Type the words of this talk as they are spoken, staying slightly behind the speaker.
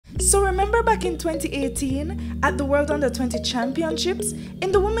So remember back in 2018 at the World U20 Championships,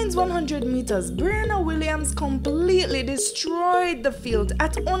 in the women's 100 meters, Briana Williams completely destroyed the field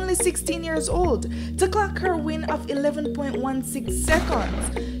at only 16 years old to clock her win of 11.16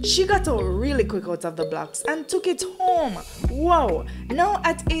 seconds. She got out really quick out of the blocks and took it home. Wow! Now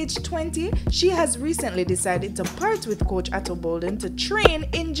at age 20, she has recently decided to part with Coach Atto Bolden to train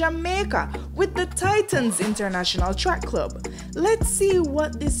in Jamaica with the Titans International Track Club. Let's see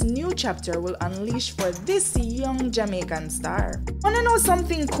what this new chapter will unleash for this young Jamaican star. Wanna know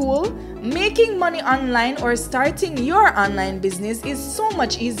something cool? Making money online or starting your online business is so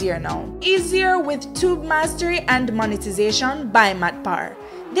much easier now. Easier with Tube Mastery and Monetization by Matt Parr.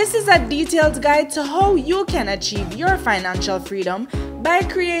 This is a detailed guide to how you can achieve your financial freedom by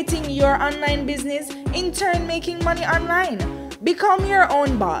creating your online business, in turn making money online. Become your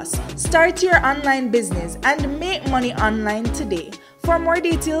own boss, start your online business, and make money online today. For more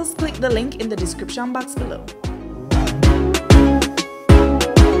details, click the link in the description box below.